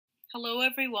Hello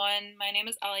everyone, my name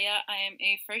is Alyaa. I am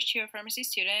a first year pharmacy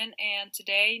student, and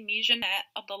today me, Janette,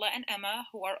 Abdalla, and Emma,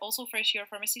 who are also first year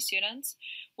pharmacy students,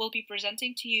 will be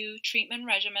presenting to you treatment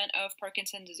regimen of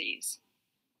Parkinson's disease.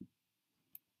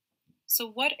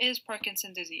 So what is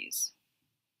Parkinson's disease?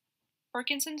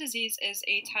 Parkinson's disease is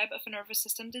a type of a nervous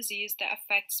system disease that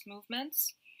affects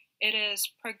movements. It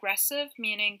is progressive,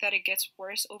 meaning that it gets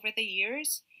worse over the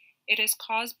years. It is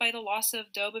caused by the loss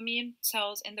of dopamine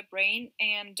cells in the brain,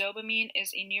 and dopamine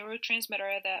is a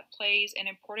neurotransmitter that plays an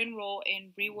important role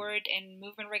in reward and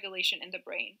movement regulation in the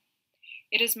brain.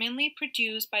 It is mainly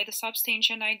produced by the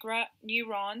substantia nigra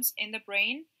neurons in the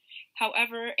brain.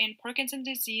 However, in Parkinson's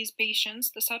disease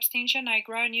patients, the substantia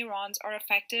nigra neurons are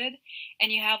affected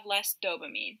and you have less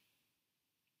dopamine.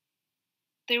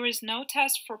 There is no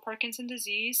test for Parkinson's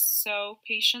disease, so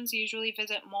patients usually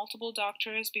visit multiple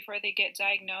doctors before they get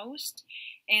diagnosed,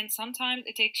 and sometimes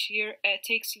it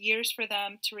takes years for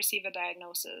them to receive a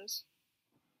diagnosis.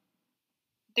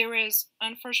 There is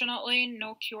unfortunately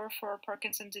no cure for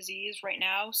Parkinson's disease right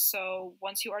now, so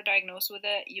once you are diagnosed with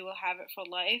it, you will have it for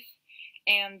life,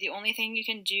 and the only thing you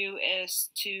can do is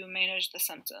to manage the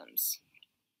symptoms.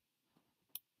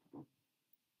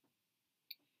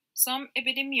 Some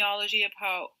epidemiology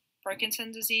about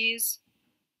Parkinson's disease.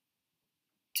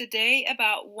 Today,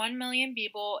 about 1 million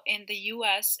people in the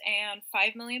US and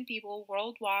 5 million people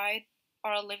worldwide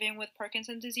are living with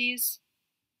Parkinson's disease.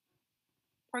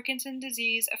 Parkinson's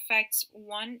disease affects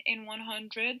 1 in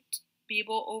 100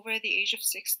 people over the age of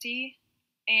 60,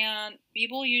 and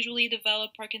people usually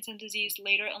develop Parkinson's disease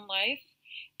later in life.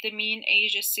 The mean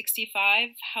age is 65,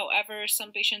 however,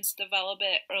 some patients develop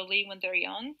it early when they're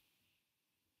young.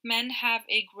 Men have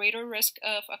a greater risk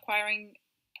of acquiring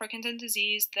Parkinson's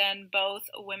disease than both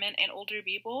women and older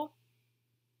people.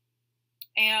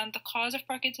 And the cause of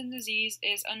Parkinson's disease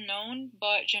is unknown,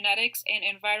 but genetics and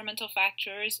environmental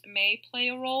factors may play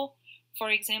a role.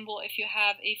 For example, if you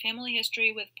have a family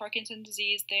history with Parkinson's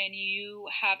disease, then you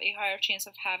have a higher chance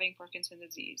of having Parkinson's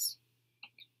disease.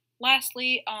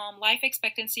 Lastly, life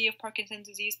expectancy of Parkinson's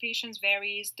disease patients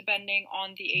varies depending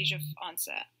on the age of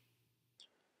onset.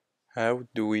 How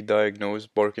do we diagnose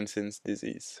Parkinson's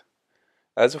disease?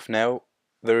 As of now,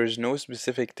 there is no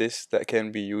specific test that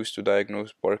can be used to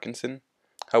diagnose Parkinson.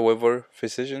 However,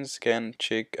 physicians can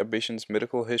check a patient's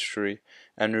medical history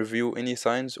and review any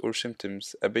signs or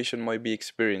symptoms a patient might be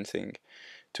experiencing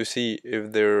to see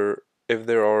if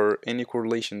there are any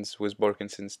correlations with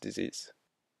Parkinson's disease.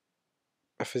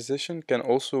 A physician can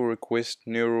also request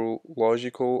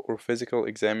neurological or physical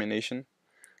examination.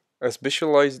 A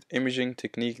specialized imaging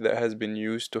technique that has been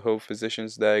used to help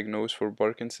physicians diagnose for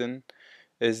Parkinson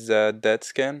is the DET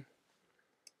scan.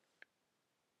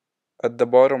 At the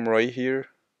bottom right here,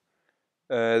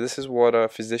 this is what a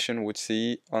physician would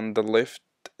see. On the left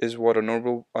is what a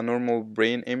normal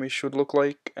brain image should look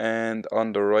like, and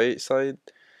on the right side,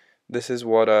 this is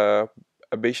what a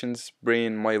patient's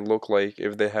brain might look like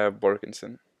if they have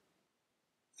Parkinson.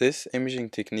 This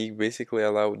imaging technique basically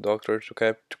allows doctors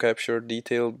to capture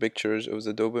detailed pictures of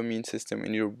the dopamine system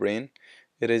in your brain.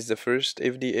 It is the first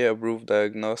FDA-approved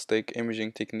diagnostic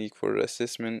imaging technique for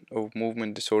assessment of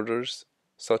movement disorders,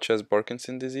 such as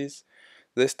Parkinson's disease.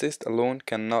 This test alone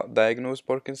cannot diagnose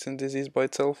Parkinson's disease by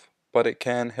itself, but it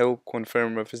can help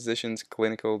confirm a physician's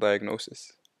clinical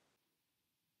diagnosis.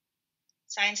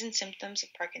 Signs and symptoms of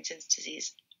Parkinson's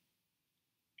disease.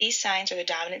 These signs are the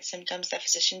dominant symptoms that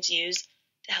physicians use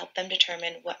to help them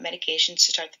determine what medications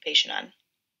to start the patient on.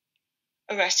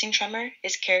 A resting tremor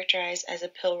is characterized as a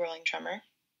pill-rolling tremor.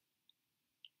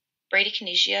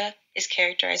 Bradykinesia is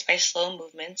characterized by slow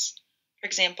movements. For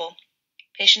example,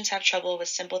 patients have trouble with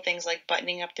simple things like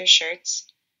buttoning up their shirts.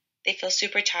 They feel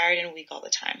super tired and weak all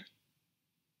the time.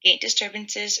 Gait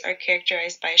disturbances are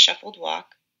characterized by a shuffled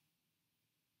walk.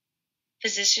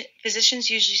 Physicians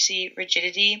usually see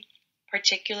rigidity,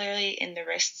 particularly in the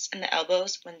wrists and the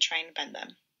elbows when trying to bend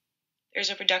them. There's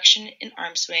a reduction in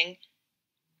arm swing.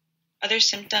 Other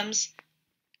symptoms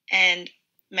and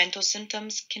mental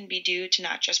symptoms can be due to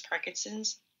not just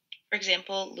Parkinson's. For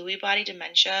example, Lewy body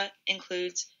dementia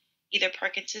includes either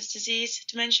Parkinson's disease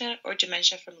dementia or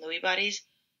dementia from Lewy bodies.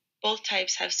 Both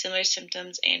types have similar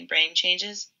symptoms and brain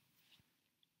changes.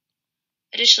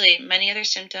 Additionally, many other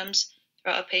symptoms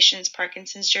throughout a patient's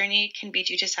Parkinson's journey can be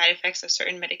due to side effects of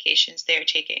certain medications they are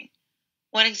taking.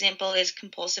 One example is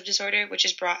compulsive disorder, which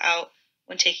is brought out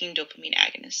when taking dopamine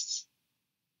agonists.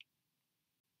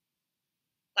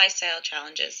 Lifestyle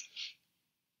challenges.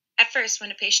 At first,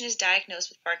 when a patient is diagnosed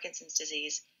with Parkinson's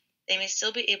disease, they may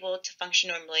still be able to function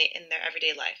normally in their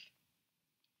everyday life.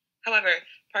 However,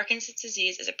 Parkinson's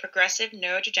disease is a progressive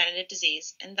neurodegenerative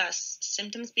disease, and thus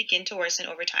symptoms begin to worsen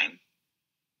over time.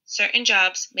 Certain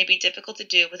jobs may be difficult to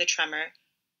do with a tremor,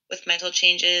 with mental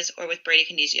changes, or with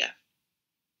bradykinesia.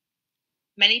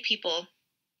 Many people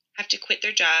have to quit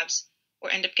their jobs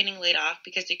or end up getting laid off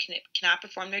because they cannot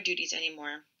perform their duties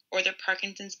anymore, or their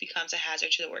Parkinson's becomes a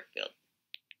hazard to the work field.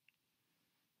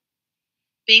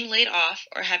 Being laid off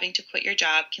or having to quit your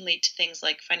job can lead to things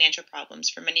like financial problems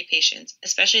for many patients,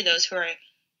 especially those who are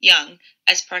young,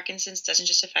 as Parkinson's doesn't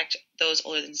just affect those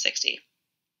older than 60.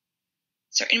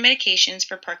 Certain medications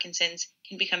for Parkinson's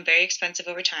can become very expensive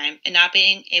over time, and not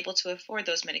being able to afford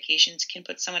those medications can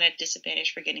put someone at a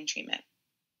disadvantage for getting treatment.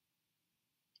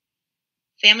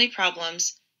 Family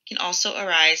problems can also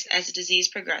arise as the disease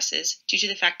progresses due to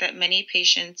the fact that many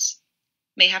patients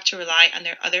may have to rely on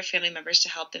their other family members to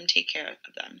help them take care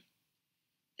of them.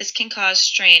 This can cause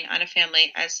strain on a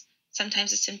family, as sometimes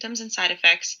the symptoms and side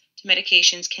effects to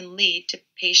medications can lead to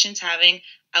patients having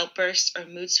outbursts or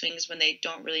mood swings when they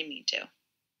don't really mean to.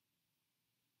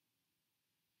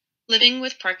 Living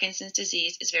with Parkinson's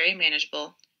disease is very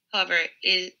manageable. However,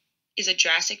 it is a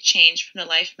drastic change from the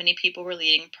life many people were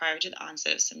leading prior to the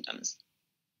onset of symptoms.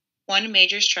 One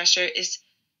major stressor is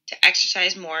to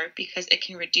exercise more because it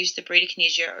can reduce the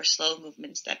bradykinesia or slow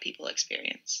movements that people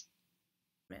experience.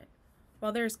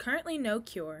 While there is currently no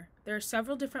cure, there are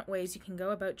several different ways you can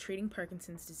go about treating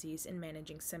Parkinson's disease and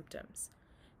managing symptoms.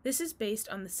 This is based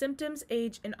on the symptoms,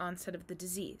 age, and onset of the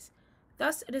disease.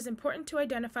 Thus, it is important to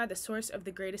identify the source of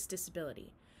the greatest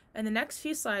disability. In the next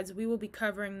few slides, we will be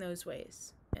covering those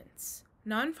ways.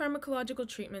 Non-pharmacological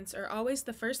treatments are always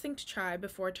the first thing to try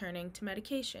before turning to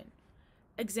medication.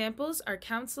 Examples are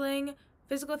counseling,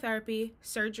 physical therapy,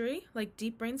 surgery, like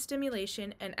deep brain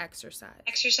stimulation, and exercise.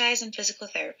 Exercise and physical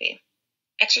therapy.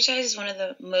 Exercise is one of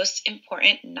the most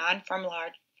important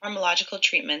non-pharmacological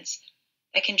treatments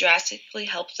that can drastically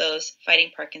help those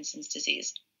fighting Parkinson's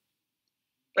disease.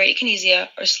 Bradykinesia,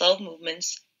 or slow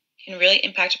movements, can really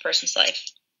impact a person's life.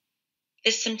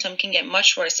 This symptom can get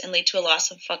much worse and lead to a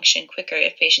loss of function quicker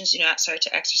if patients do not start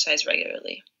to exercise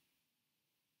regularly.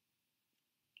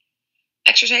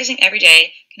 Exercising every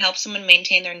day can help someone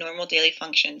maintain their normal daily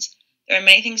functions. There are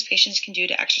many things patients can do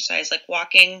to exercise, like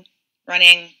walking,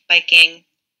 running, biking,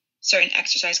 certain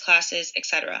exercise classes,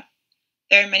 etc.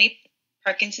 There are many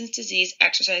Parkinson's disease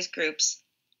exercise groups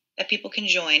that people can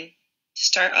join to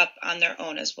start up on their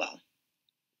own as well.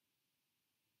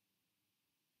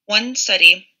 One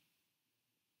study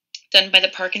done by the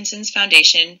Parkinson's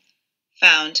Foundation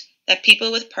found that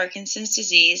people with Parkinson's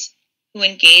disease who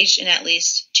engaged in at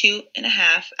least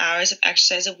 2.5 hours of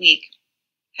exercise a week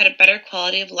had a better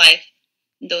quality of life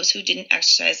than those who didn't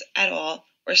exercise at all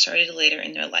or started later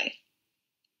in their life.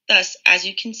 Thus, as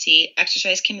you can see,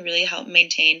 exercise can really help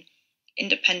maintain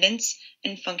independence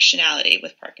and functionality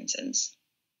with Parkinson's.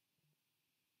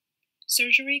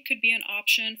 Surgery could be an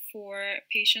option for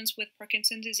patients with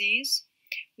Parkinson's disease.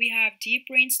 We have deep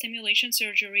brain stimulation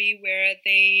surgery, where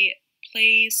they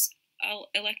place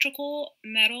electrical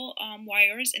metal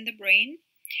wires in the brain,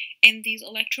 and these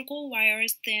electrical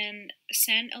wires then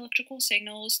send electrical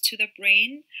signals to the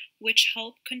brain, which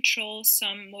help control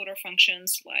some motor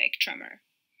functions like tremor.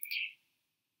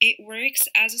 It works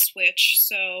as a switch,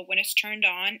 so when it's turned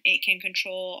on, it can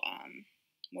control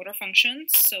motor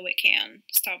functions, so it can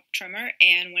stop tremor,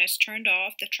 and when it's turned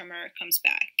off, the tremor comes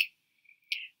back.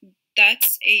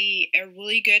 That's a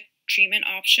really good treatment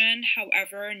option.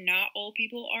 However, not all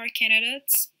people are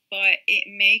candidates, but it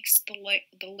makes the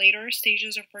later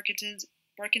stages of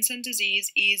Parkinson's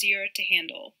disease easier to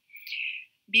handle.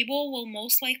 People will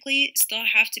most likely still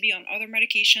have to be on other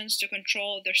medications to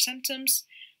control their symptoms,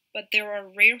 but there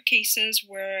are rare cases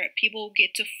where people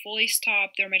get to fully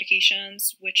stop their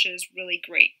medications, which is really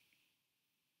great.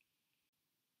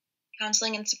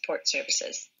 Counseling and support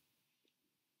services.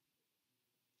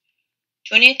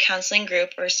 Joining a counseling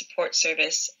group or a support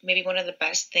service may be one of the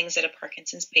best things that a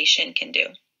Parkinson's patient can do.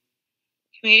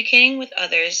 Communicating with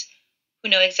others who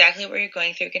know exactly what you're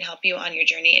going through can help you on your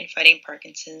journey in fighting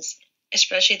Parkinson's,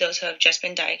 especially those who have just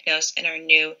been diagnosed and are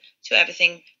new to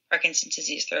everything Parkinson's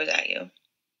disease throws at you.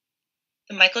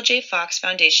 The Michael J. Fox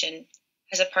Foundation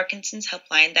has a Parkinson's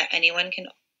helpline that anyone can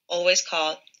always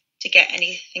call to get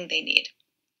anything they need.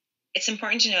 It's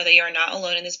important to know that you are not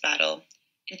alone in this battle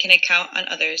and can count on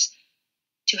others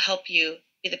to help you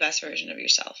be the best version of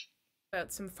yourself.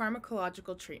 About some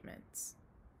pharmacological treatments.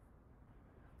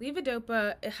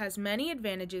 Levodopa has many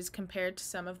advantages compared to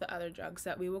some of the other drugs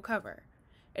that we will cover.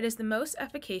 It is the most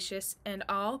efficacious, and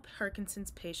all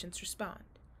Parkinson's patients respond.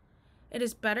 It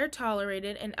is better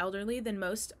tolerated in elderly than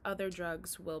most other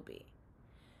drugs will be.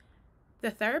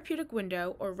 The therapeutic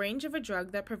window or range of a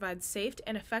drug that provides safe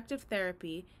and effective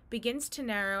therapy begins to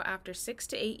narrow after 6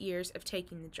 to 8 years of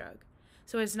taking the drug,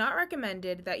 so it is not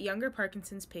recommended that younger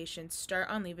Parkinson's patients start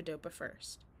on levodopa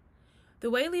first.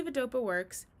 The way levodopa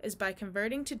works is by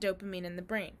converting to dopamine in the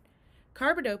brain.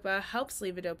 Carbidopa helps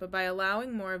levodopa by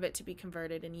allowing more of it to be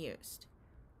converted and used.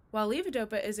 While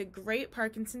levodopa is a great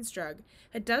Parkinson's drug,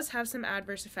 it does have some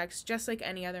adverse effects just like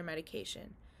any other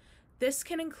medication. This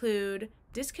can include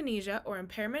dyskinesia or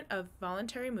impairment of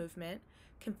voluntary movement,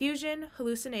 confusion,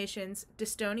 hallucinations,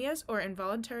 dystonias, or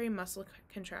involuntary muscle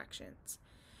contractions.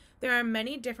 There are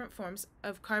many different forms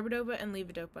of carbidopa and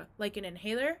levodopa, like an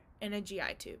inhaler and a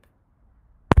GI tube.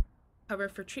 However,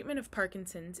 for treatment of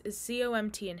Parkinson's is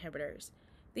COMT inhibitors.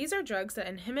 These are drugs that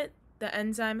inhibit the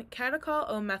enzyme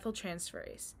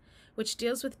catechol-O-methyltransferase, which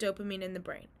deals with dopamine in the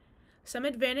brain. Some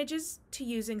advantages to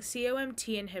using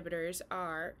COMT inhibitors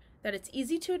are that it's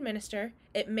easy to administer,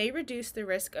 it may reduce the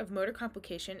risk of motor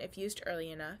complication if used early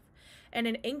enough, and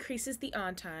it increases the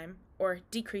on time or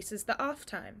decreases the off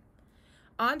time.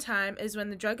 On time is when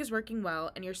the drug is working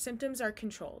well and your symptoms are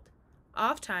controlled.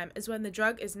 Off time is when the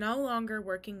drug is no longer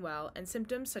working well and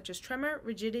symptoms such as tremor,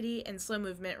 rigidity, and slow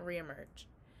movement reemerge.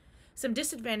 Some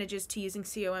disadvantages to using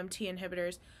COMT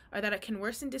inhibitors are that it can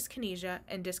worsen dyskinesia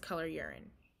and discolor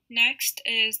urine. Next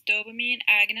is dopamine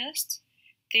agonists.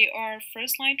 They are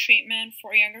first-line treatment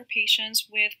for younger patients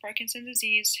with Parkinson's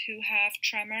disease who have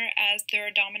tremor as their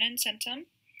dominant symptom.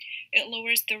 It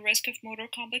lowers the risk of motor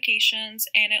complications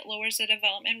and it lowers the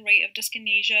development rate of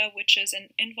dyskinesia, which is an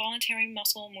involuntary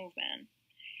muscle movement.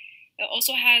 It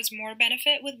also has more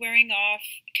benefit with wearing off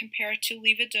compared to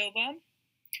levodopa,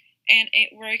 and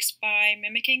it works by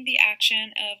mimicking the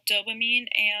action of dopamine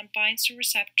and binds to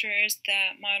receptors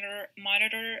that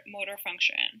monitor motor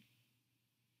function.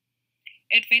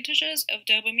 Advantages of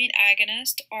dopamine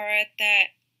agonists are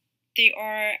that they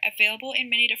are available in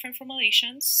many different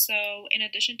formulations. So in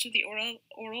addition to the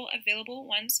oral available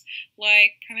ones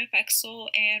like pramipexole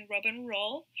and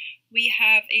robenrol, we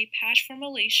have a patch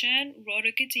formulation,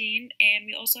 rotogidine, and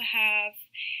we also have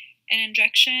an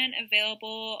injection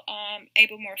available,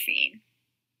 apomorphine.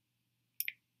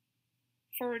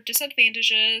 For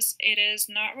disadvantages, it is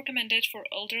not recommended for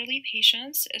elderly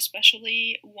patients,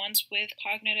 especially ones with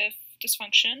cognitive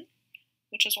dysfunction,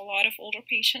 which is a lot of older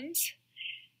patients.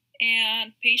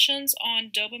 And patients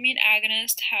on dopamine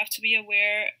agonists have to be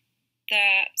aware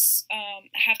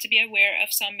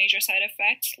of some major side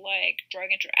effects like drug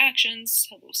interactions,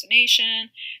 hallucination,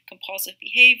 compulsive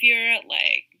behavior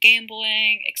like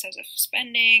gambling, excessive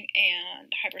spending,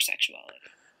 and hypersexuality.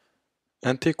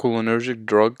 Anticholinergic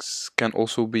drugs can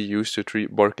also be used to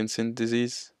treat Parkinson's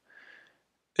disease.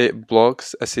 It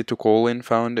blocks acetylcholine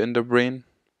found in the brain,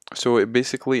 so it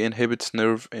basically inhibits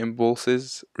nerve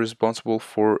impulses responsible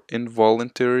for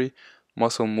involuntary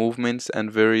muscle movements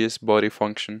and various body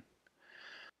function.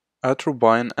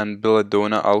 Atropine and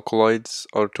belladonna alkaloids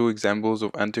are two examples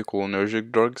of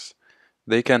anticholinergic drugs.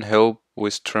 They can help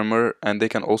with tremor and they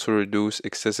can also reduce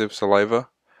excessive saliva.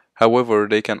 However,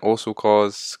 they can also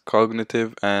cause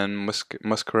cognitive and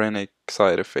muscarinic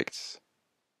side effects.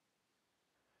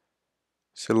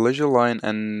 Selegiline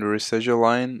and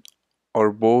resegiline are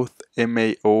both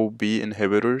MAO-B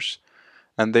inhibitors,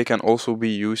 and they can also be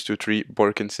used to treat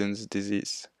Parkinson's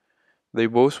disease. They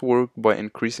both work by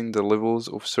increasing the levels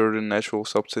of certain natural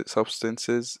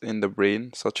substances in the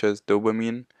brain, such as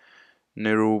dopamine,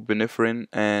 norepinephrine,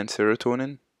 and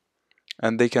serotonin,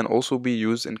 and they can also be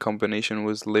used in combination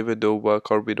with levodopa,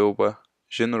 carbidopa,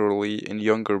 generally in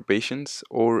younger patients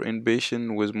or in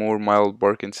patients with more mild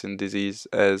Parkinson's disease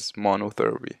as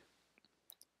monotherapy.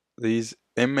 These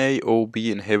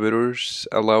MAO-B inhibitors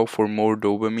allow for more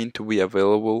dopamine to be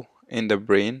available in the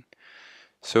brain,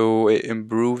 so it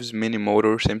improves many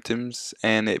motor symptoms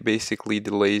and it basically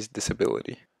delays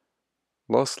disability.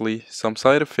 Lastly, some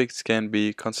side effects can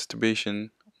be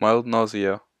constipation, mild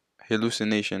nausea,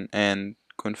 hallucination, and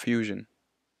confusion.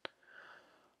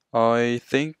 I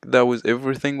think that was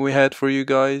everything we had for you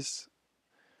guys.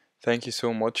 Thank you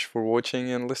so much for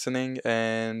watching and listening,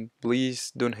 and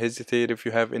please don't hesitate if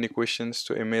you have any questions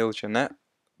to email Janette.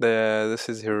 This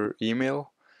is her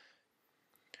email.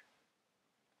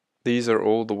 These are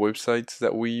all the websites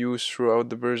that we use throughout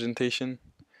the presentation.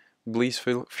 Please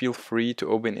feel free to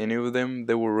open any of them.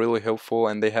 They were really helpful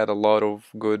and they had a lot of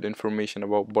good information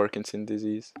about Parkinson's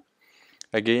disease.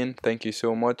 Again, thank you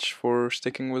so much for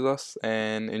sticking with us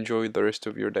and enjoy the rest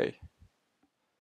of your day.